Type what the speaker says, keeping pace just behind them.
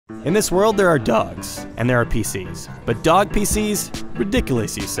In this world, there are dogs, and there are PCs. But dog PCs?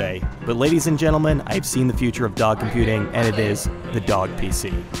 Ridiculous, you say. But ladies and gentlemen, I've seen the future of dog computing, and it is the dog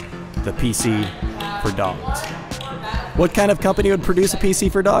PC. The PC for dogs. What kind of company would produce a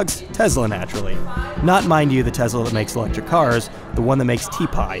PC for dogs? Tesla, naturally. Not, mind you, the Tesla that makes electric cars, the one that makes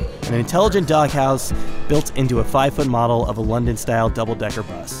T-Pie, an intelligent doghouse built into a 5-foot model of a London-style double-decker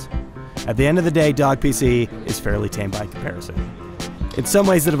bus. At the end of the day, dog PC is fairly tame by comparison. In some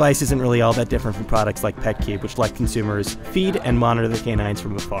ways, the device isn't really all that different from products like PetKey, which let consumers feed and monitor the canines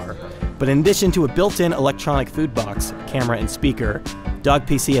from afar. But in addition to a built-in electronic food box, camera, and speaker, Dog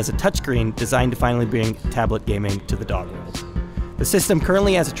PC has a touchscreen designed to finally bring tablet gaming to the dog world. The system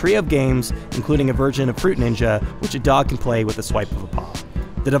currently has a trio of games, including a version of Fruit Ninja, which a dog can play with a swipe of a paw.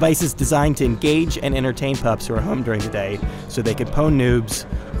 The device is designed to engage and entertain pups who are home during the day, so they can pwn noobs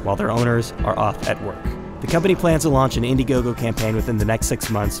while their owners are off at work. The company plans to launch an Indiegogo campaign within the next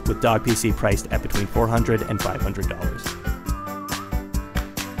 6 months, with Dog PC priced at between $400 and $500.